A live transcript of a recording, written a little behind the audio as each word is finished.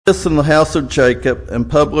this in the house of Jacob, and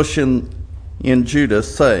publish in Judah,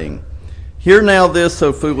 saying, Hear now this,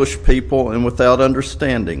 O foolish people, and without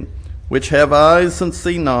understanding, which have eyes and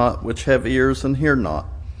see not, which have ears and hear not.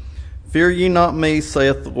 Fear ye not me,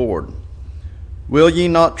 saith the Lord. Will ye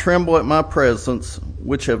not tremble at my presence,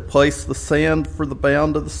 which have placed the sand for the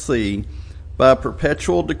bound of the sea, by a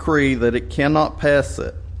perpetual decree that it cannot pass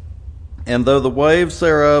it? And though the waves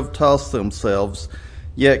thereof toss themselves,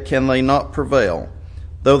 yet can they not prevail.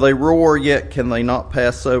 Though they roar, yet can they not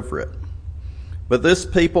pass over it. But this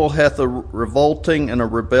people hath a revolting and a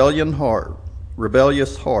rebellious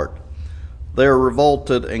heart. They are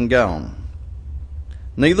revolted and gone.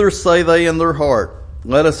 Neither say they in their heart,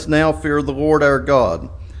 Let us now fear the Lord our God,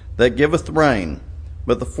 that giveth rain,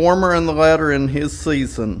 but the former and the latter in his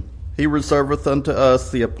season. He reserveth unto us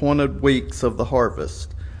the appointed weeks of the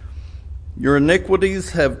harvest. Your iniquities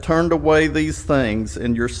have turned away these things,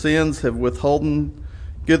 and your sins have withholden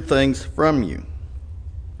good things from you.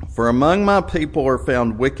 For among my people are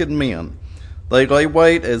found wicked men. They lay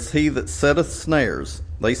wait as he that setteth snares.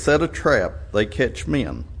 They set a trap, they catch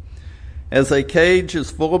men. As a cage is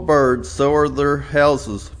full of birds, so are their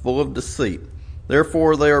houses full of deceit.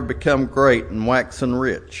 Therefore they are become great and waxen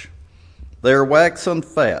rich. They are waxen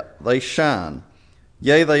fat, they shine.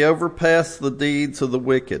 Yea, they overpass the deeds of the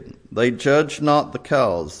wicked. They judge not the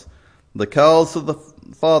cause of the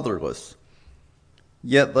fatherless.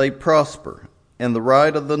 Yet they prosper, and the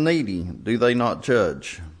right of the needy do they not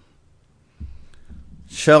judge.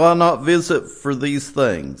 Shall I not visit for these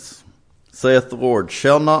things, saith the Lord?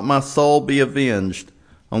 Shall not my soul be avenged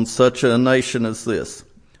on such a nation as this?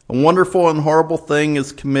 A wonderful and horrible thing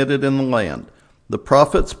is committed in the land. The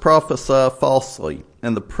prophets prophesy falsely,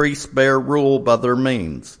 and the priests bear rule by their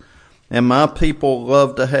means, and my people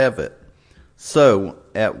love to have it. So,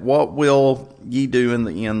 at what will ye do in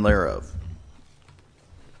the end thereof?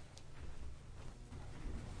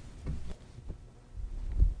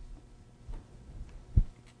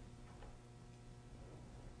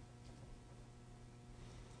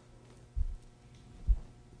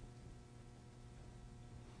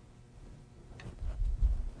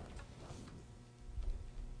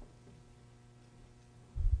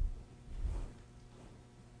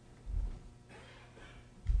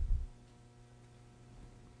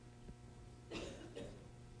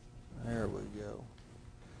 There we go.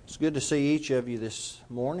 It's good to see each of you this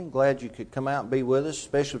morning. Glad you could come out and be with us,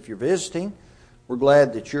 especially if you're visiting. We're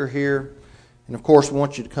glad that you're here. And of course, we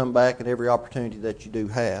want you to come back at every opportunity that you do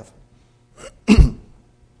have.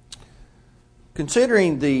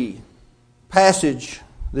 Considering the passage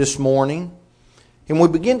this morning, and we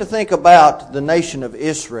begin to think about the nation of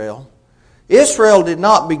Israel, Israel did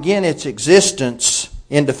not begin its existence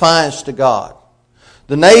in defiance to God.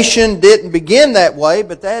 The nation didn't begin that way,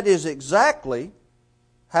 but that is exactly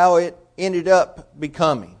how it ended up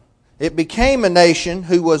becoming. It became a nation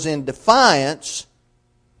who was in defiance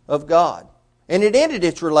of God. And it ended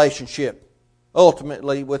its relationship,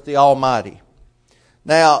 ultimately, with the Almighty.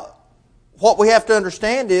 Now, what we have to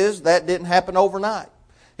understand is that didn't happen overnight.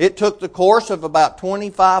 It took the course of about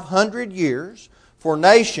 2,500 years for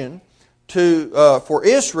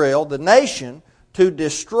Israel, the nation, to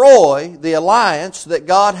destroy the alliance that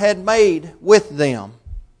God had made with them.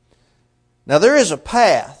 Now there is a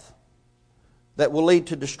path that will lead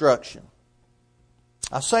to destruction.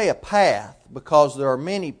 I say a path because there are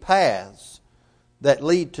many paths that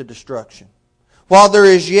lead to destruction. While there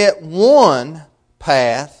is yet one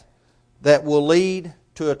path that will lead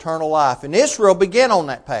to eternal life. And Israel began on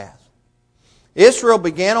that path. Israel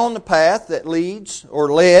began on the path that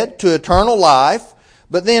led to eternal life,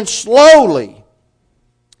 but then slowly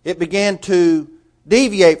it began to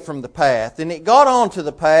deviate from the path, and it got onto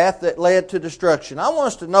the path that led to destruction. I want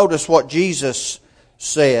us to notice what Jesus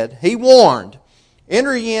said. He warned,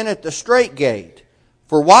 Enter ye in at the strait gate,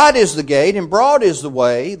 for wide is the gate, and broad is the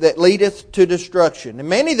way that leadeth to destruction, and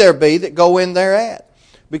many there be that go in thereat.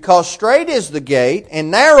 Because strait is the gate, and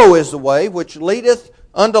narrow is the way which leadeth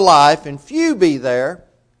unto life, and few be there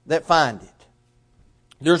that find it.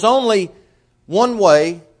 There's only one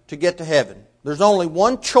way to get to heaven. There's only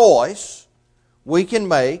one choice we can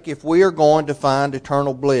make if we are going to find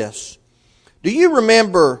eternal bliss. Do you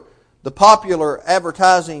remember the popular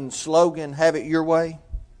advertising slogan, Have It Your Way?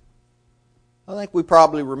 I think we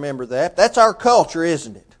probably remember that. That's our culture,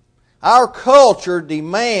 isn't it? Our culture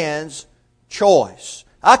demands choice.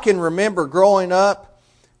 I can remember growing up,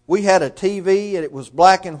 we had a TV and it was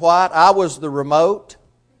black and white. I was the remote.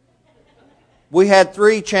 We had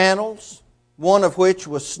 3 channels, one of which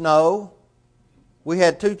was snow. We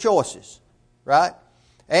had 2 choices, right?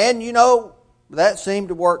 And that seemed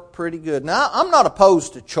to work pretty good. Now, I'm not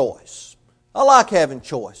opposed to choice. I like having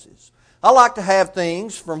choices. I like to have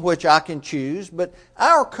things from which I can choose, but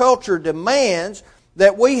our culture demands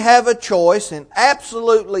that we have a choice in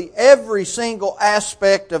absolutely every single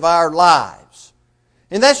aspect of our lives.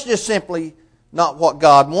 And that's just simply not what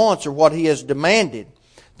God wants or what He has demanded.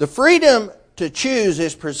 The freedom to choose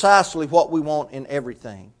is precisely what we want in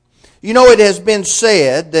everything. You know, it has been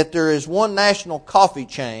said that there is one national coffee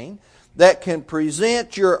chain that can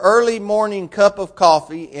present your early morning cup of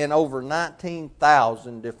coffee in over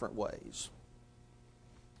 19,000 different ways.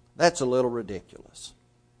 That's a little ridiculous,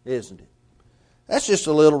 isn't it? That's just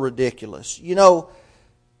a little ridiculous. You know,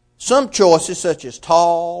 some choices such as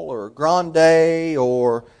tall or grande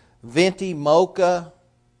or venti mocha,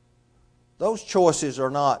 those choices are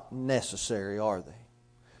not necessary, are they?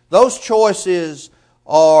 Those choices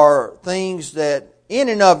are things that in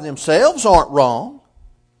and of themselves aren't wrong,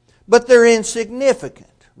 but they're insignificant,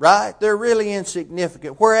 right? They're really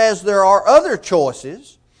insignificant. Whereas there are other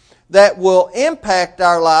choices that will impact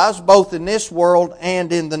our lives both in this world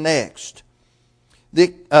and in the next.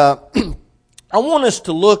 I want us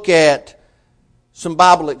to look at some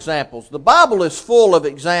Bible examples. The Bible is full of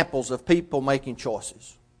examples of people making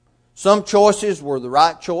choices. Some choices were the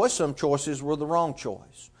right choice, some choices were the wrong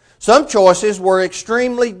choice. Some choices were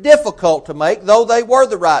extremely difficult to make, though they were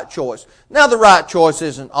the right choice. Now, the right choice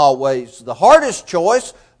isn't always the hardest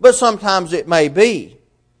choice, but sometimes it may be.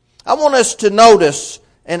 I want us to notice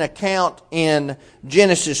an account in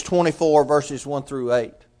Genesis 24, verses 1 through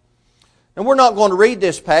 8. And we're not going to read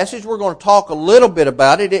this passage. We're going to talk a little bit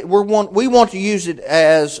about it. We want to use it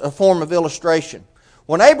as a form of illustration.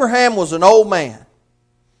 When Abraham was an old man,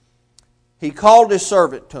 he called his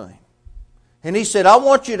servant to him. And he said, I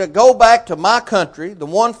want you to go back to my country, the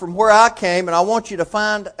one from where I came, and I want you to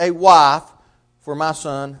find a wife for my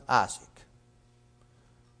son Isaac.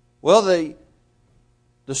 Well,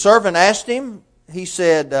 the servant asked him, he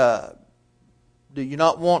said, do you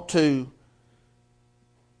not want to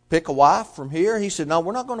pick a wife from here? He said, no,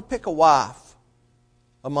 we're not going to pick a wife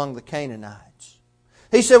among the Canaanites.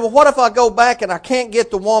 He said, well, what if I go back and I can't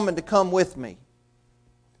get the woman to come with me?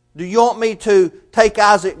 Do you want me to take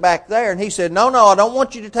Isaac back there? And he said, no, I don't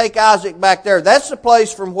want you to take Isaac back there. That's the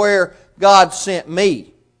place from where God sent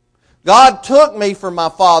me. God took me from my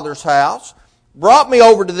father's house, brought me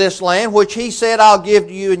over to this land, which He said, I'll give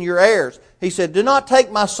to you and your heirs. He said, do not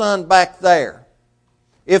take my son back there.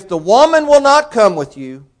 If the woman will not come with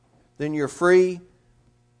you, then you're free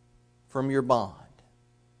from your bond.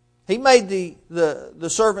 He made the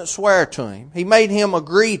servant swear to him. He made him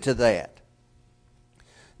agree to that.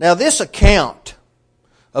 Now, this account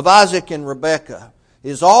of Isaac and Rebekah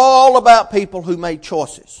is all about people who made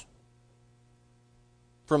choices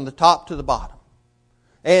from the top to the bottom.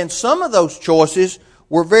 And some of those choices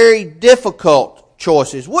were very difficult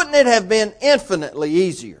choices. Wouldn't it have been infinitely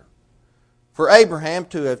easier for Abraham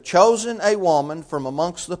to have chosen a woman from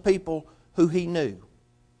amongst the people who he knew,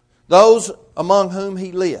 those among whom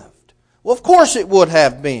he lived? Well, of course it would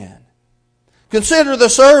have been. Consider the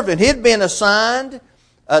servant. He'd been assigned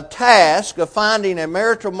a task of finding a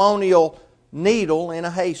matrimonial needle in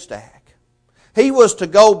a haystack. He was to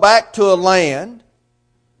go back to a land.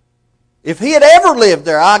 If he had ever lived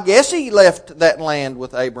there, I guess he left that land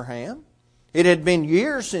with Abraham. It had been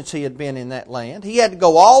years since he had been in that land. He had to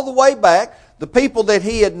go all the way back. The people that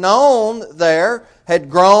he had known there had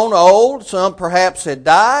grown old. Some perhaps had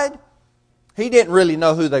died. He didn't really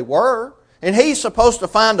know who they were. And he's supposed to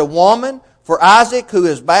find a woman for Isaac who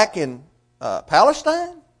is back in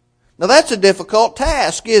Palestine? Now that's a difficult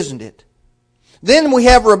task, isn't it? Then we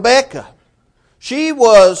have Rebekah. She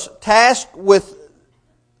was tasked with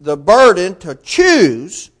the burden to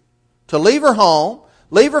choose to leave her home,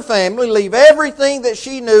 leave her family, leave everything that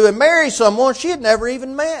she knew and marry someone she had never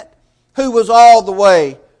even met, who was all the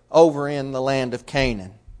way over in the land of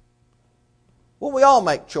Canaan. Well, we all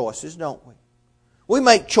make choices, don't we? We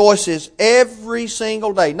make choices every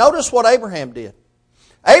single day. Notice what Abraham did.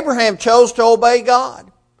 Abraham chose to obey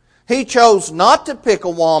God. He chose not to pick a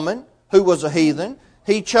woman who was a heathen.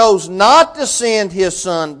 He chose not to send his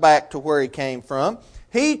son back to where he came from.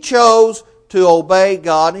 He chose to obey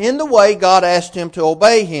God in the way God asked him to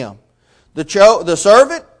obey Him. The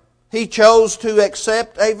servant, he chose to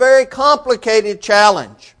accept a very complicated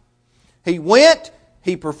challenge. He went,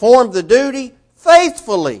 he performed the duty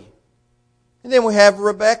faithfully. And then we have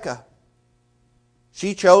Rebekah.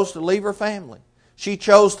 She chose to leave her family. She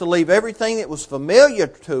chose to leave everything that was familiar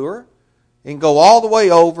to her and go all the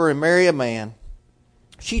way over and marry a man.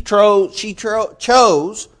 She chose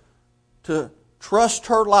to trust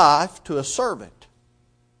her life to a servant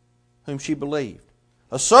whom she believed.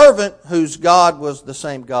 A servant whose God was the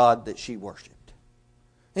same God that she worshipped.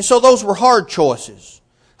 And so those were hard choices.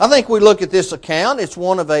 I think we look at this account, it's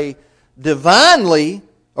one of a divinely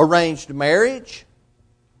arranged marriage,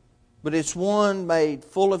 but it's one made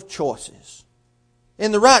full of choices.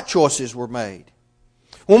 And the right choices were made.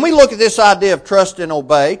 When we look at this idea of trust and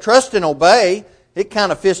obey, it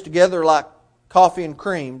kind of fits together like coffee and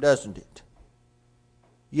cream, doesn't it?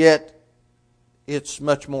 Yet, it's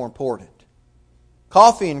much more important.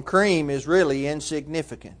 Coffee and cream is really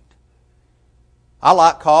insignificant. I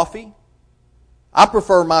like coffee. I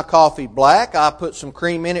prefer my coffee black. I put some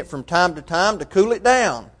cream in it from time to time to cool it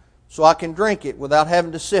down so I can drink it without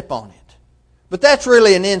having to sip on it. But that's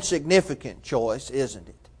really an insignificant choice, isn't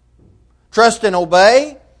it? Trust and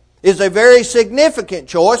obey is a very significant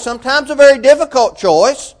choice, sometimes a very difficult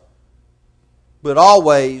choice, but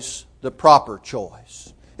always the proper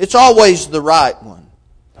choice. It's always the right one.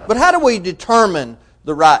 But how do we determine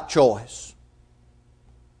the right choice?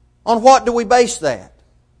 On what do we base that?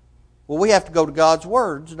 Well, we have to go to God's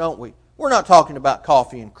words, don't we? We're not talking about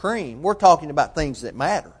coffee and cream. We're talking about things that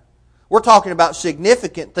matter. We're talking about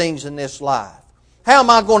significant things in this life. How am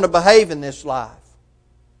I going to behave in this life?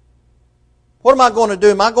 What am I going to do?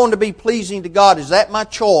 Am I going to be pleasing to God? Is that my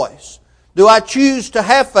choice? Do I choose to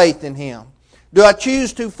have faith in Him? Do I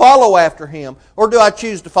choose to follow after Him? Or do I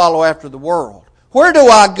choose to follow after the world? Where do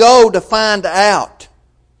I go to find out?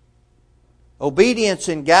 Obedience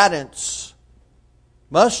and guidance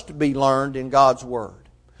must be learned in God's Word.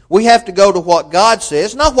 We have to go to what God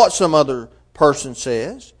says, not what some other person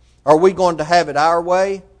says. Are we going to have it our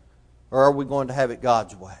way, or are we going to have it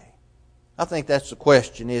God's way? I think that's the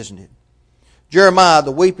question, isn't it? Jeremiah,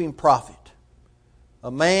 the weeping prophet,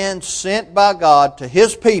 a man sent by God to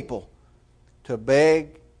his people to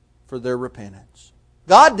beg for their repentance.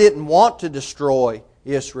 God didn't want to destroy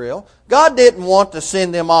Israel. God didn't want to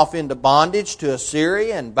send them off into bondage to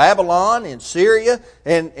Assyria and Babylon and Syria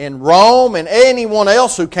and Rome and anyone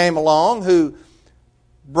else who came along who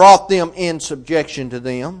brought them in subjection to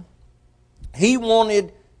them. He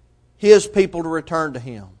wanted His people to return to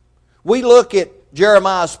Him. We look at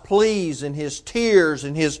Jeremiah's pleas and his tears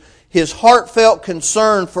and his heartfelt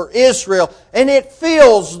concern for Israel, and it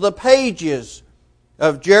fills the pages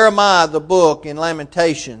of Jeremiah, the book in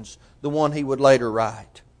Lamentations, the one he would later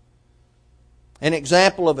write. An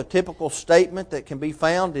example of a typical statement that can be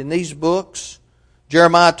found in these books,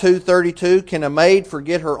 Jeremiah 2:32, can a maid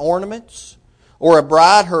forget her ornaments, or a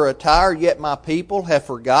bride her attire, yet my people have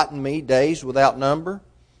forgotten me days without number?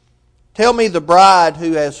 Tell me the bride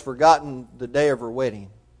who has forgotten the day of her wedding.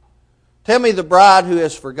 Tell me the bride who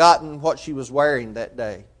has forgotten what she was wearing that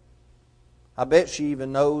day. I bet she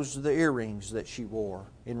even knows the earrings that she wore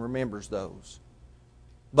and remembers those.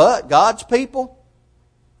 But God's people,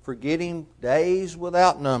 forgetting days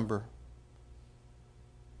without number.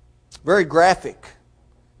 Very graphic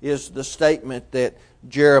is the statement that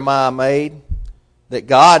Jeremiah made, that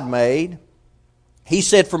God made. He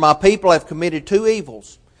said, "For my people have committed two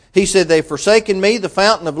evils." He said, "They've forsaken me, the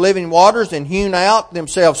fountain of living waters, and hewn out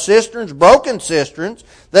themselves cisterns, broken cisterns,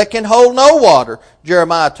 that can hold no water."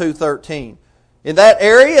 Jeremiah 2:13. In that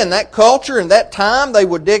area, in that culture, in that time, they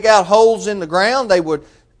would dig out holes in the ground. They would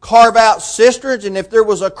carve out cisterns, and if there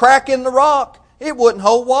was a crack in the rock, it wouldn't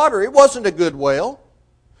hold water. It wasn't a good well.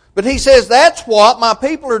 But he says that's what my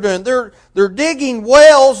people are doing. They're digging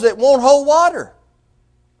wells that won't hold water.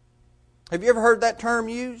 Have you ever heard that term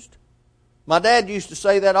used? My dad used to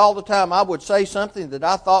say that all the time. I would say something that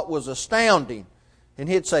I thought was astounding, and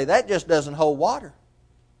he'd say, "That just doesn't hold water."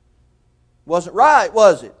 Wasn't right,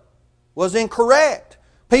 was it? Was incorrect.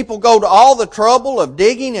 People go to all the trouble of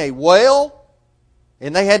digging a well,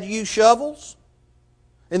 and they had to use shovels,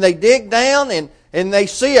 and they dig down, and they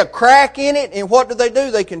see a crack in it, and what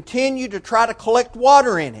do? They continue to try to collect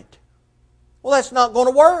water in it. Well, that's not going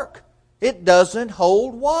to work. It doesn't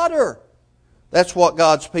hold water. That's what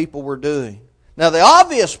God's people were doing. Now, the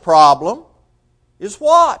obvious problem is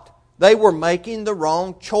what? They were making the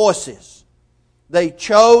wrong choices. They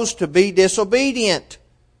chose to be disobedient.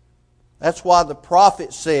 That's why the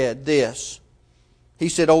prophet said this. He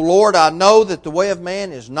said, "O Lord, I know that the way of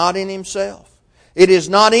man is not in himself. It is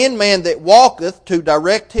not in man that walketh to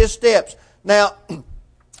direct his steps." Now,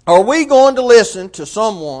 are we going to listen to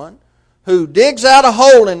someone who digs out a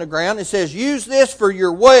hole in the ground and says, "Use this for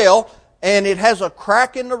your well," and it has a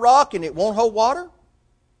crack in the rock and it won't hold water?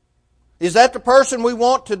 Is that the person we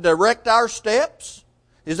want to direct our steps?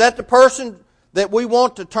 Is that the person that we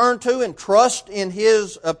want to turn to and trust in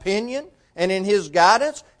his opinion and in his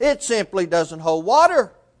guidance? It simply doesn't hold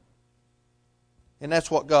water. And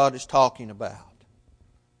that's what God is talking about.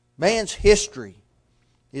 Man's history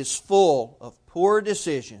is full of poor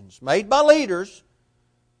decisions made by leaders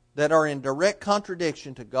that are in direct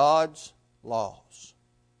contradiction to God's laws.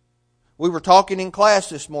 We were talking in class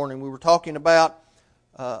this morning, we were talking about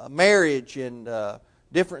marriage and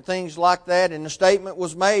different things like that, and the statement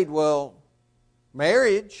was made, well,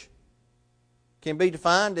 marriage can be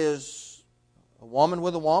defined as a woman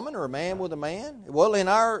with a woman or a man with a man. Well, in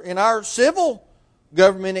our civil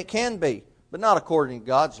government it can be, but not according to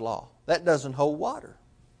God's law. That doesn't hold water.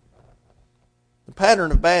 The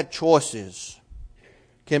pattern of bad choices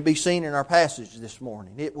can be seen in our passage this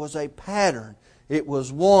morning. It was a pattern. It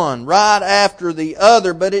was one right after the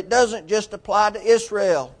other, but it doesn't just apply to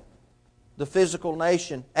Israel, the physical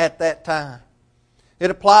nation at that time.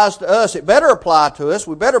 It applies to us. It better apply to us.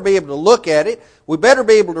 We better be able to look at it. We better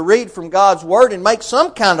be able to read from God's Word and make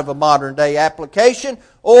some kind of a modern day application,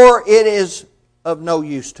 or it is of no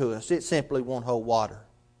use to us. It simply won't hold water.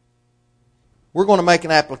 We're going to make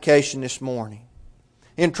an application this morning.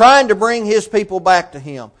 In trying to bring His people back to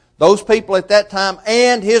Him, those people at that time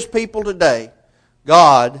and His people today,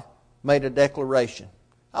 God made a declaration.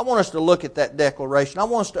 I want us to look at that declaration. I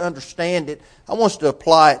want us to understand it. I want us to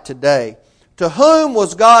apply it today. To whom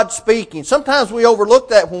was God speaking? Sometimes we overlook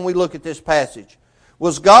that when we look at this passage.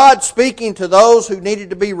 Was God speaking to those who needed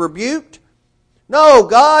to be rebuked? No,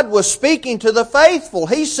 God was speaking to the faithful.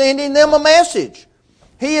 He's sending them a message.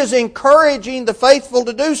 He is encouraging the faithful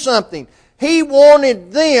to do something. He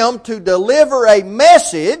wanted them to deliver a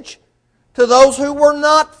message to those who were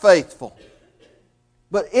not faithful.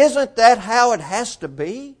 But isn't that how it has to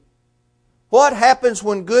be? What happens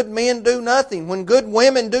when good men do nothing? When good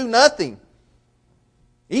women do nothing?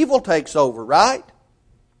 Evil takes over, right?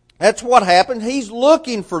 That's what happened. He's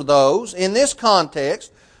looking for those, in this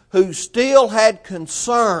context, who still had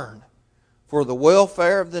concern for the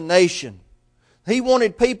welfare of the nation. He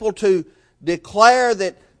wanted people to declare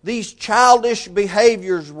that these childish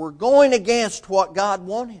behaviors were going against what God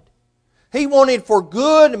wanted. He wanted for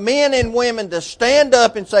good men and women to stand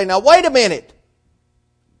up and say, now wait a minute.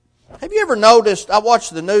 Have you ever noticed, I watch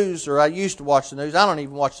the news, or I used to watch the news. I don't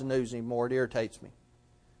even watch the news anymore. It irritates me.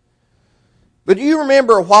 But do you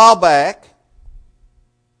remember a while back,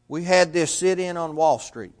 we had this sit-in on Wall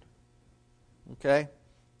Street. Okay?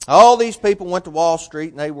 All these people went to Wall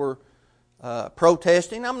Street and they were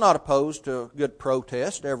protesting. I'm not opposed to a good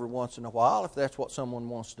protest every once in a while if that's what someone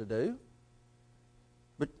wants to do.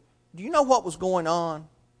 But do you know what was going on?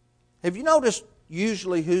 Have you noticed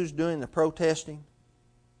usually who's doing the protesting?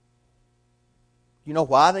 You know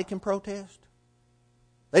why they can protest?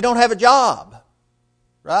 They don't have a job,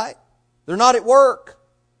 right? They're not at work.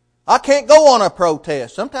 I can't go on a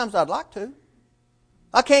protest. Sometimes I'd like to.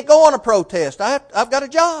 I can't go on a protest. I've got a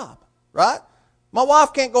job, right? My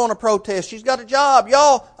wife can't go on a protest. She's got a job.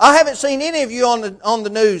 Y'all, I haven't seen any of you on the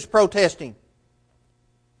news protesting.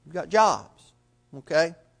 You've got jobs,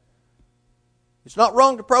 okay? It's not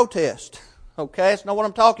wrong to protest, okay? It's not what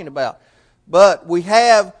I'm talking about. But we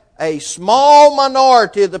have a small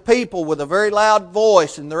minority of the people with a very loud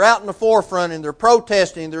voice, and they're out in the forefront, and they're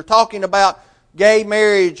protesting. They're talking about gay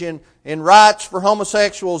marriage and rights for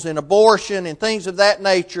homosexuals and abortion and things of that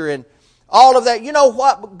nature and all of that. You know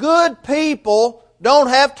what? Good people don't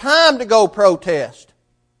have time to go protest.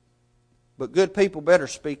 But good people better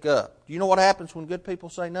speak up. Do you know what happens when good people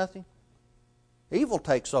say nothing? Evil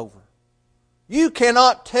takes over. You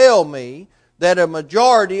cannot tell me that a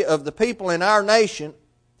majority of the people in our nation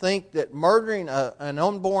think that murdering an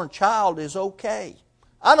unborn child is okay.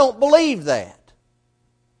 I don't believe that.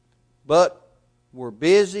 But we're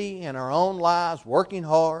busy in our own lives, working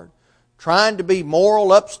hard, trying to be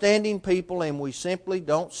moral, upstanding people, and we simply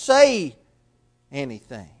don't say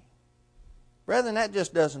anything. Brethren, that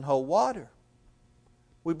just doesn't hold water.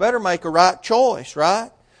 We better make a right choice,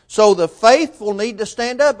 right? So the faithful need to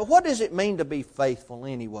stand up. But what does it mean to be faithful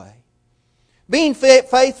anyway? Being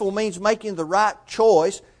faithful means making the right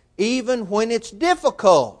choice even when it's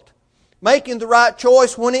difficult. Making the right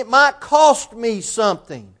choice when it might cost me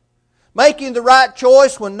something. Making the right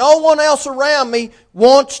choice when no one else around me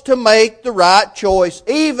wants to make the right choice,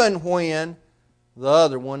 even when the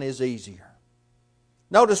other one is easier.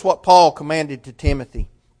 Notice what Paul commanded to Timothy.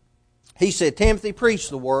 He said, Timothy, preach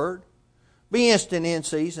the word. Be instant in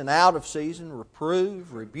season, out of season,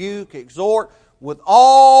 reprove, rebuke, exhort, with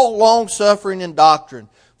all long-suffering and doctrine.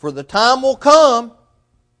 For the time will come.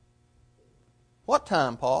 What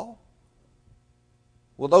time, Paul?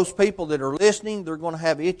 Well, those people that are listening, they're going to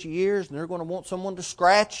have itchy ears and they're going to want someone to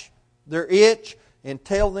scratch their itch and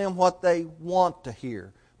tell them what they want to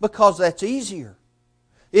hear. Because that's easier.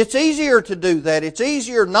 It's easier to do that. It's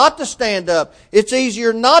easier not to stand up. It's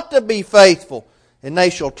easier not to be faithful. And they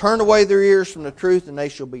shall turn away their ears from the truth, and they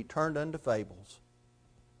shall be turned unto fables.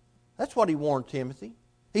 That's what he warned Timothy.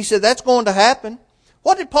 He said that's going to happen.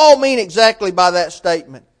 What did Paul mean exactly by that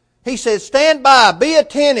statement? He said, stand by, be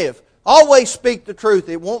attentive, always speak the truth.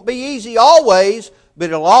 It won't be easy always, but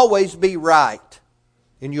it'll always be right.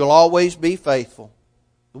 And you'll always be faithful.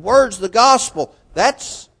 The words of the gospel,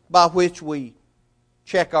 that's by which we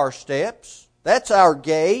check our steps. That's our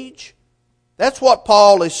gauge. That's what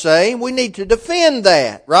Paul is saying. We need to defend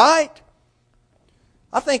that, right?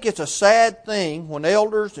 I think it's a sad thing when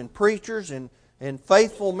elders and preachers and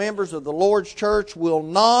faithful members of the Lord's church will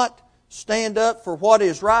not stand up for what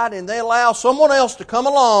is right, and they allow someone else to come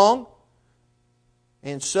along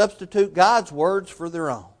and substitute God's words for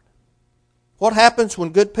their own. What happens when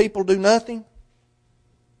good people do nothing?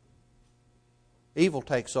 Evil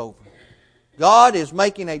takes over. God is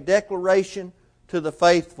making a declaration to the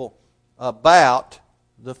faithful about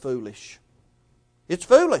the foolish. It's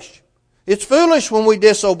foolish. It's foolish when we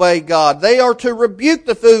disobey God. They are to rebuke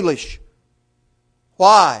the foolish.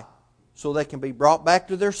 Why? So they can be brought back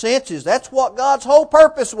to their senses. That's what God's whole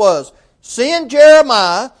purpose was. Send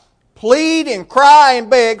Jeremiah, plead and cry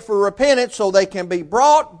and beg for repentance so they can be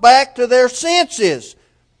brought back to their senses.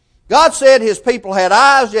 God said His people had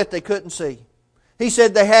eyes, yet they couldn't see. He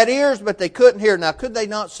said they had ears, but they couldn't hear. Now, could they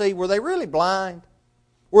not see? Were they really blind?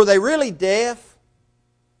 Were they really deaf?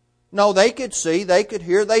 No, they could see, they could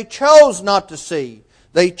hear. They chose not to see.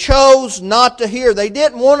 They chose not to hear. They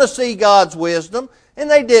didn't want to see God's wisdom, and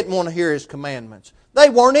they didn't want to hear His commandments. They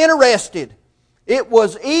weren't interested. It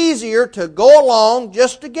was easier to go along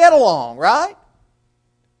just to get along, right?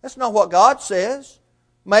 That's not what God says.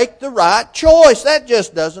 Make the right choice. That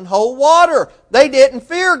just doesn't hold water. They didn't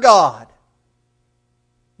fear God.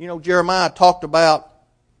 You know, Jeremiah talked about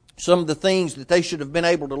some of the things that they should have been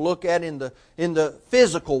able to look at in the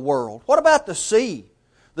physical world. What about the sea?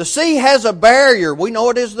 The sea has a barrier. We know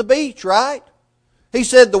it is the beach, right? He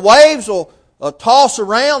said the waves will toss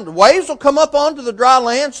around. The waves will come up onto the dry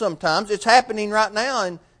land sometimes. It's happening right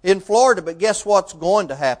now in Florida, but guess what's going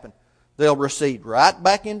to happen? They'll recede right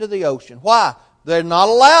back into the ocean. Why? They're not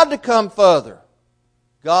allowed to come further.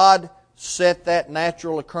 God set that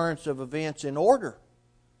natural occurrence of events in order.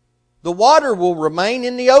 The water will remain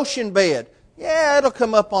in the ocean bed. Yeah, it'll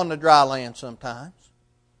come up on the dry land sometimes.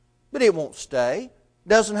 But it won't stay. It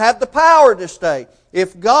doesn't have the power to stay.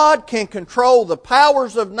 If God can control the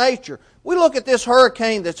powers of nature, we look at this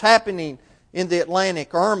hurricane that's happening in the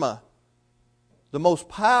Atlantic, Irma, the most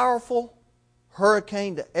powerful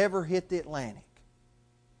hurricane to ever hit the Atlantic.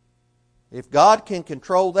 If God can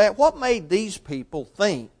control that, what made these people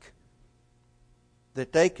think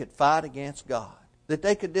that they could fight against God? That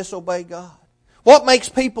they could disobey God? What makes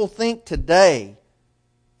people think today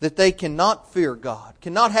that they cannot fear God,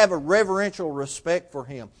 cannot have a reverential respect for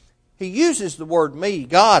Him? He uses the word me,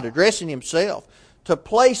 God, addressing Himself, to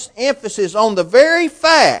place emphasis on the very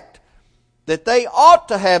fact that they ought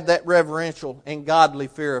to have that reverential and godly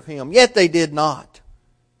fear of Him. Yet they did not.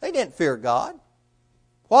 They didn't fear God.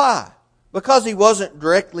 Why? Because He wasn't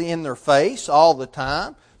directly in their face all the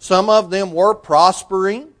time. Some of them were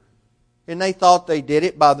prospering, and they thought they did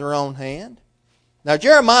it by their own hand. Now,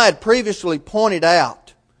 Jeremiah had previously pointed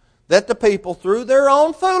out that the people, through their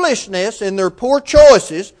own foolishness and their poor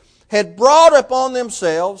choices, had brought upon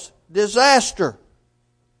themselves disaster.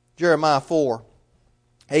 Jeremiah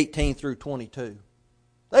 4:18 through 22.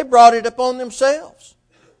 They brought it upon themselves.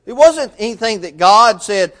 It wasn't anything that God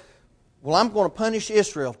said, well, I'm going to punish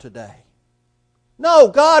Israel today. No,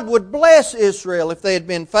 God would bless Israel if they had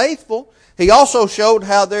been faithful. He also showed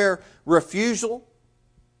how their refusal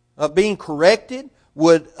of being corrected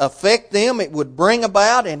would affect them. It would bring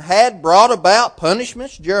about and had brought about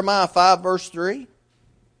punishments. Jeremiah 5 verse 3.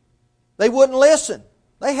 They wouldn't listen.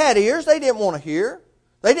 They had ears. They didn't want to hear.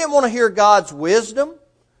 They didn't want to hear God's wisdom.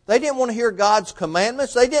 They didn't want to hear God's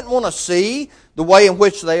commandments. They didn't want to see the way in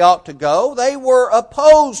which they ought to go. They were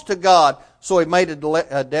opposed to God. So He made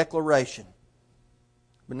a declaration.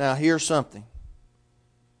 But now here's something.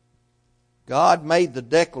 God made the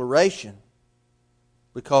declaration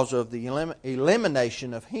because of the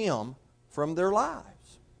elimination of Him from their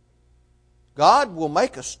lives. God will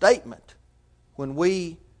make a statement when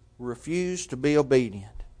we refuse to be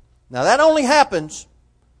obedient. Now that only happens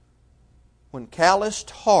when calloused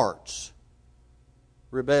hearts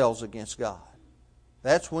rebels against God.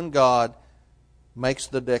 That's when God makes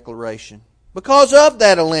the declaration. Because of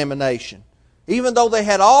that elimination, even though they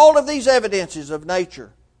had all of these evidences of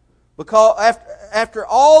nature, because after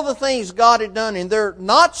all the things God had done in their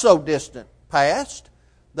not so distant past,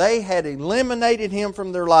 They had eliminated Him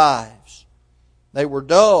from their lives. They were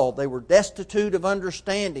dull. They were destitute of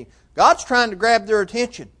understanding. God's trying to grab their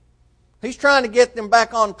attention. He's trying to get them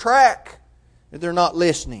back on track, and they're not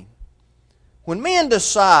listening. When men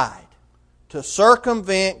decide to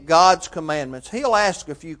circumvent God's commandments, He'll ask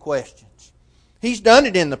a few questions. He's done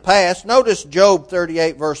it in the past. Notice Job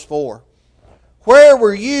 38 verse 4. Where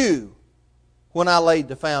were you when I laid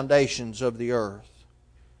the foundations of the earth?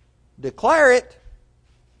 Declare it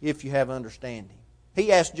if you have understanding.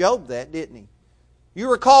 He asked Job that, didn't he? You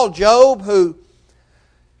recall Job, who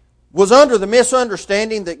was under the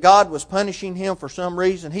misunderstanding that God was punishing him for some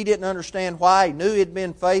reason. He didn't understand why. He knew he had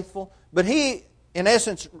been faithful. But he, in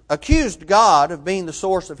essence, accused God of being the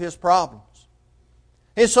source of his problems.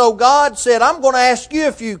 And so God said, I'm going to ask you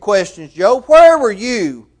a few questions, Job. Where were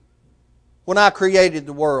you when I created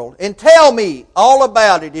the world? And tell me all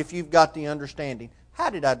about it if you've got the understanding. How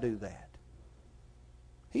did I do that?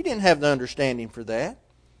 He didn't have the understanding for that.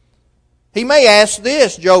 He may ask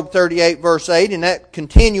this, Job 38 verse 8, in that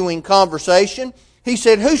continuing conversation. He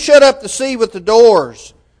said, who shut up the sea with the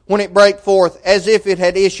doors when it brake forth as if it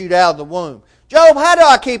had issued out of the womb? Job, how do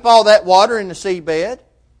I keep all that water in the seabed?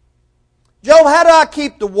 Job, how do I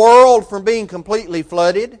keep the world from being completely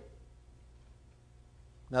flooded?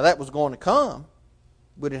 Now that was going to come,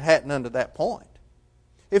 but it hadn't unto that point.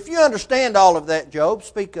 If you understand all of that, Job,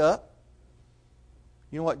 speak up.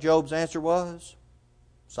 You know what Job's answer was?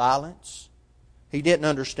 Silence. He didn't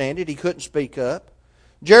understand it. He couldn't speak up.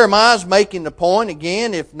 Jeremiah's making the point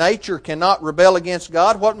again, if nature cannot rebel against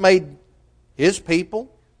God, what made his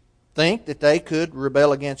people think that they could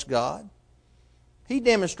rebel against God? He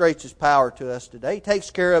demonstrates His power to us today. He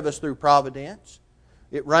takes care of us through providence.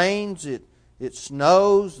 It rains, it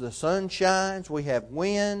snows, the sun shines, we have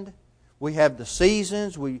wind, we have the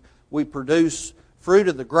seasons, we produce fruit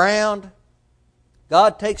of the ground.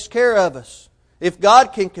 God takes care of us. If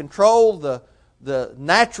God can control the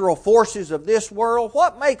natural forces of this world,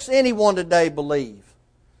 what makes anyone today believe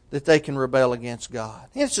that they can rebel against God?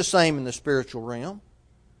 It's the same in the spiritual realm.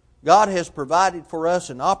 God has provided for us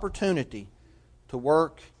an opportunity to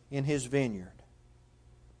work in His vineyard.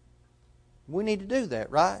 We need to do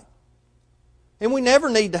that, right? And we never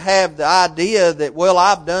need to have the idea that, well,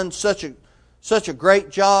 I've done such a great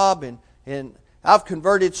job and I've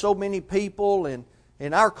converted so many people and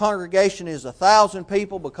our congregation is 1,000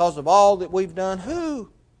 people because of all that we've done.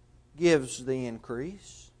 Who gives the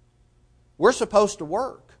increase? We're supposed to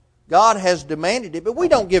work. God has demanded it, but we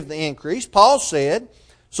don't give the increase. Paul said,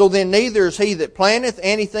 so then neither is he that planteth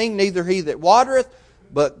anything, neither he that watereth,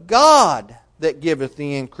 but God that giveth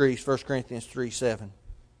the increase. 1 Corinthians 3:7.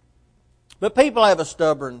 But people have a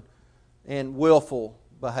stubborn and willful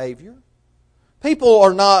behavior. People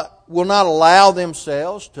will not allow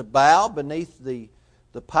themselves to bow beneath the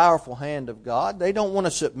powerful hand of God. They don't want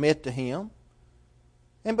to submit to Him.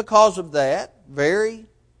 And because of that very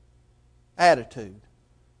attitude,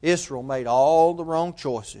 Israel made all the wrong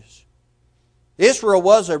choices. Israel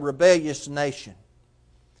was a rebellious nation.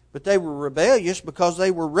 But they were rebellious because they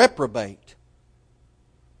were reprobate.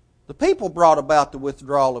 The people brought about the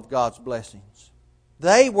withdrawal of God's blessings.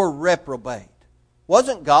 They were reprobate.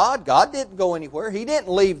 Wasn't God? God didn't go anywhere. He didn't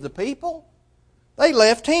leave the people. They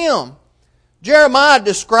left Him. Jeremiah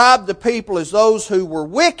described the people as those who were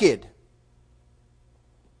wicked.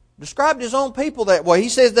 Described his own people that way. He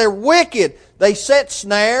says they're wicked. They set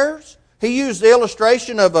snares. He used the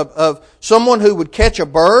illustration of someone who would catch a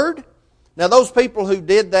bird. Now those people who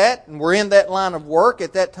did that and were in that line of work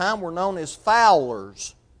at that time were known as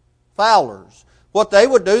fowlers. Fowlers. What they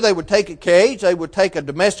would do, they would take a cage, they would take a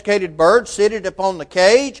domesticated bird, sit it upon the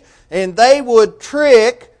cage, and they would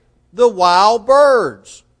trick the wild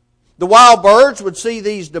birds. The wild birds would see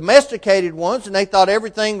these domesticated ones and they thought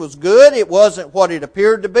everything was good. It wasn't what it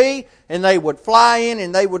appeared to be. And they would fly in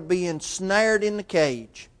and they would be ensnared in the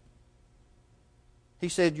cage. He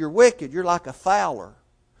said, you're wicked. You're like a fowler.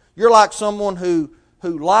 You're like someone who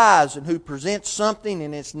lies and who presents something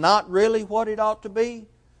and it's not really what it ought to be.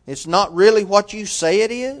 It's not really what you say it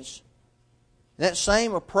is. That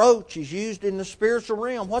same approach is used in the spiritual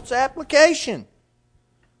realm. What's the application?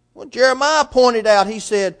 Well, Jeremiah pointed out, he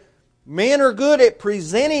said, men are good at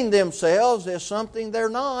presenting themselves as something they're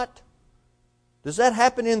not. Does that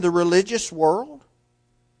happen in the religious world?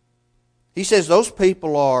 He says those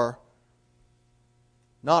people are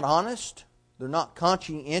not honest. They're not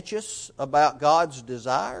conscientious about God's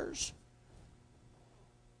desires.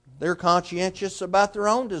 They're conscientious about their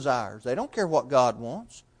own desires. They don't care what God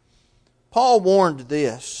wants. Paul warned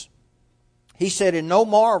this. He said, "And no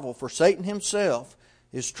marvel, for Satan himself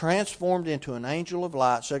is transformed into an angel of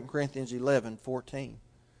light," 2 Corinthians 11:14.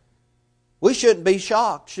 We shouldn't be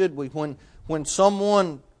shocked, should we, when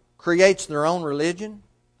someone creates their own religion?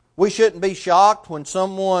 We shouldn't be shocked when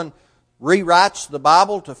someone rewrites the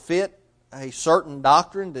Bible to fit a certain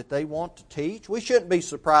doctrine that they want to teach. We shouldn't be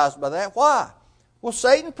surprised by that. Why? Well,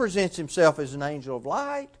 Satan presents himself as an angel of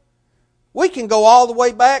light. We can go all the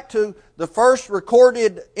way back to the first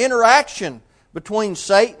recorded interaction between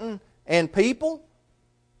Satan and people.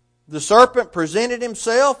 The serpent presented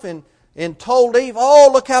himself and told Eve,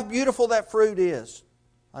 "Oh, look how beautiful that fruit is.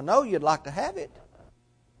 I know you'd like to have it."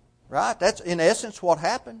 Right? That's in essence what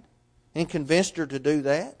happened, and convinced her to do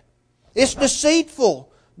that. It's deceitful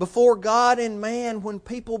before God and man when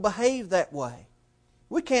people behave that way.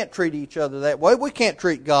 We can't treat each other that way. We can't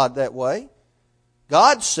treat God that way.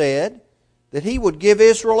 God said that He would give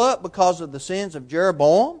Israel up because of the sins of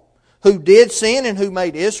Jeroboam, who did sin and who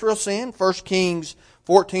made Israel sin. 1 Kings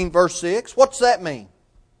 14 verse 6. What's that mean?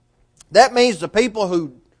 That means the people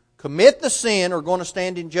who commit the sin are going to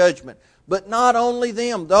stand in judgment. But not only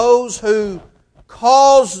them, those who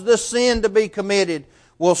cause the sin to be committed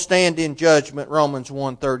will stand in judgment. Romans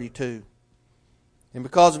 1:32. And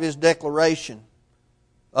because of His declaration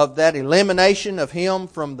of that elimination of Him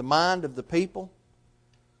from the mind of the people,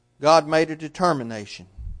 God made a determination.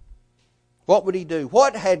 What would He do?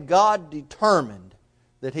 What had God determined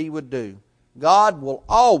that He would do? God will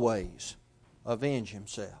always avenge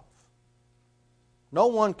Himself. No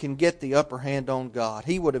one can get the upper hand on God.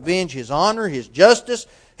 He would avenge His honor, His justice.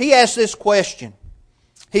 He asked this question.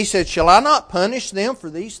 He said, "Shall I not punish them for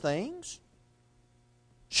these things?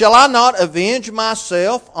 Shall I not avenge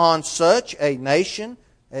myself on such a nation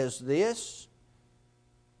as this?"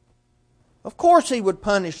 Of course He would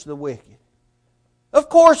punish the wicked. Of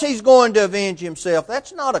course He's going to avenge Himself.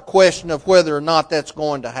 That's not a question of whether or not that's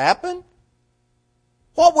going to happen.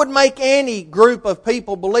 What would make any group of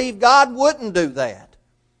people believe God wouldn't do that?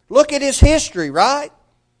 Look at His history, right?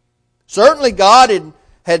 Certainly God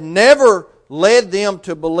had never led them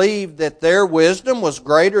to believe that their wisdom was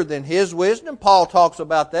greater than His wisdom. Paul talks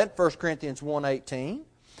about that in 1 Corinthians 1:18.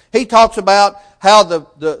 He talks about how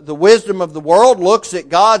the wisdom of the world looks at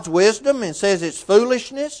God's wisdom and says it's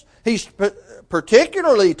foolishness. He's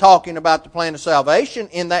particularly talking about the plan of salvation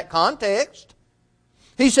in that context.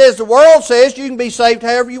 He says the world says you can be saved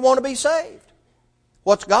however you want to be saved.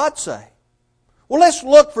 What's God say? Well, let's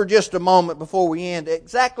look for just a moment before we end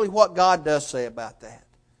exactly what God does say about that.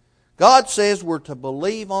 God says we're to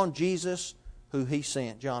believe on Jesus who He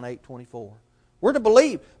sent, John 8:24. We're to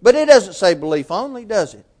believe, but it doesn't say belief only,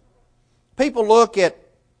 does it? People look at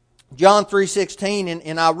John 3:16,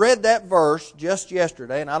 and I read that verse just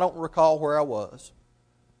yesterday, and I don't recall where I was.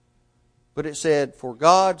 But it said, "For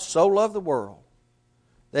God so loved the world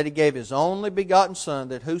that He gave His only begotten Son,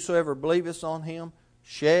 that whosoever believeth on Him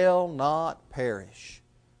shall not perish,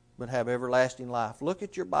 but have everlasting life." Look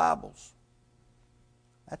at your Bibles.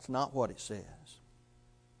 That's not what it says.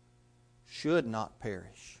 Should not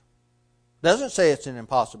perish. Doesn't say it's an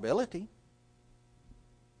impossibility.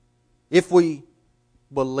 If we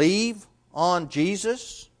believe on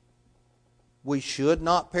Jesus, we should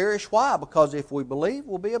not perish. Why? Because if we believe,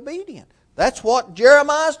 we'll be obedient. That's what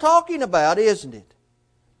Jeremiah is talking about, isn't it?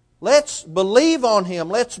 Let's believe on Him.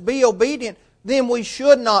 Let's be obedient. Then we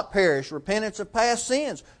should not perish. Repentance of past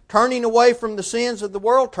sins. Turning away from the sins of the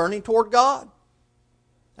world. Turning toward God.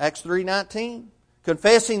 Acts 3:19.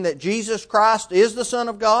 Confessing that Jesus Christ is the Son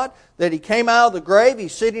of God. That He came out of the grave.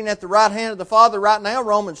 He's sitting at the right hand of the Father right now.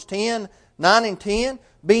 Romans 10:9 and 10.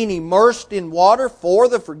 Being immersed in water for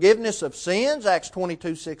the forgiveness of sins. Acts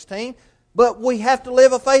 22:16. But we have to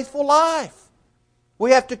live a faithful life.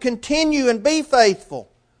 We have to continue and be faithful,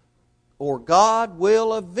 or God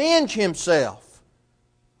will avenge Himself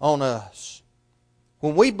on us.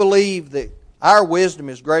 When we believe that our wisdom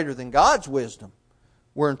is greater than God's wisdom,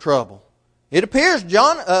 we're in trouble. It appears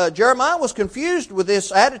Jeremiah was confused with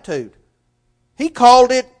this attitude. He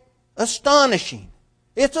called it astonishing.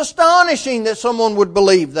 It's astonishing that someone would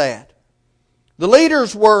believe that. The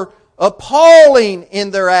leaders were appalling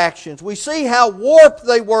in their actions. We see how warped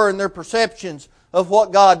they were in their perceptions of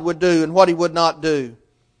what God would do and what He would not do.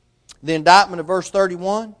 The indictment of verse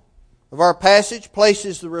 31 of our passage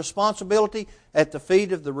places the responsibility at the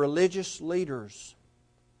feet of the religious leaders.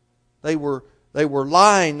 They were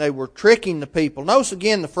lying, they were tricking the people. Notice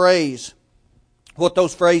again the phrase, what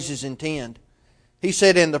those phrases intend. He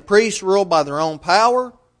said, "And the priests rule by their own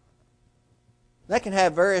power." That can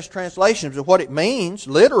have various translations, but what it means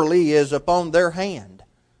literally is upon their hand.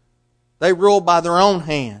 They rule by their own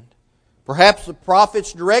hand. Perhaps the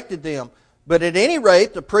prophets directed them, but at any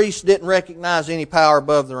rate, the priests didn't recognize any power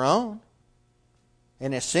above their own.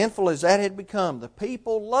 And as sinful as that had become, the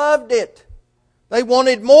people loved it. They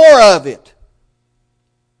wanted more of it.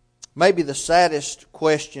 Maybe the saddest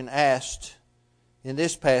question asked in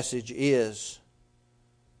this passage is,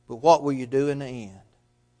 but what will you do in the end?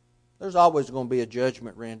 There's always going to be a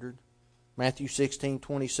judgment rendered. Matthew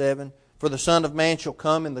 16:27, for the Son of Man shall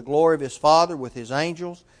come in the glory of His Father with His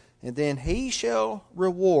angels, and then He shall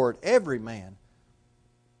reward every man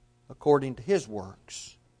according to his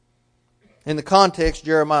works. In the context,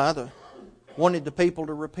 Jeremiah wanted the people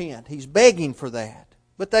to repent. He's begging for that,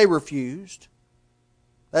 but they refused.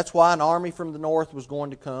 That's why an army from the north was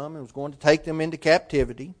going to come and was going to take them into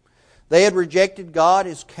captivity. They had rejected God,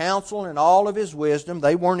 His counsel, and all of His wisdom.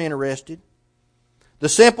 They weren't interested. The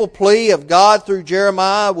simple plea of God through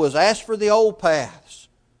Jeremiah was, ask for the old paths.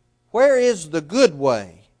 Where is the good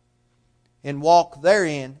way? And walk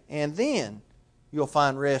therein, and then you'll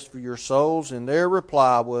find rest for your souls. And their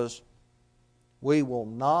reply was, we will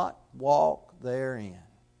not walk therein.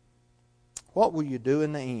 What will you do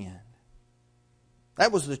in the end?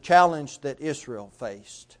 That was the challenge that Israel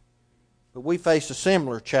faced. But we face a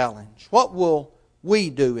similar challenge. What will we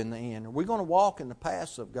do in the end? Are we going to walk in the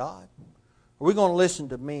paths of God? Are we going to listen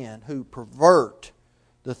to men who pervert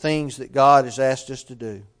the things that God has asked us to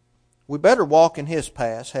do? We better walk in His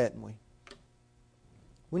paths, hadn't we?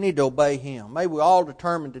 We need to obey Him. May we all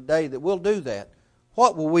determine today that we'll do that.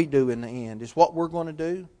 What will we do in the end? Is what we're going to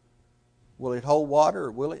do? Will it hold water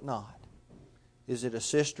or will it not? Is it a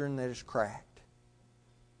cistern that is cracked?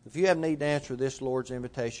 If you have need to answer this Lord's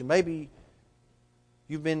invitation, maybe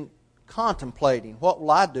you've been contemplating, what will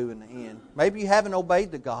I do in the end? Maybe you haven't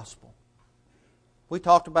obeyed the gospel. We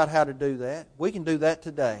talked about how to do that. We can do that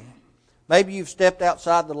today. Maybe you've stepped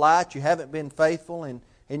outside the light, you haven't been faithful, and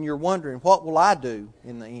you're wondering, what will I do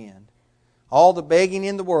in the end? All the begging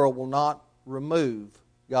in the world will not remove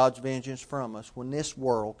God's vengeance from us when this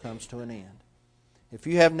world comes to an end. If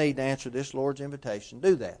you have need to answer this Lord's invitation,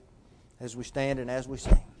 do that as we stand and as we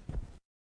sing.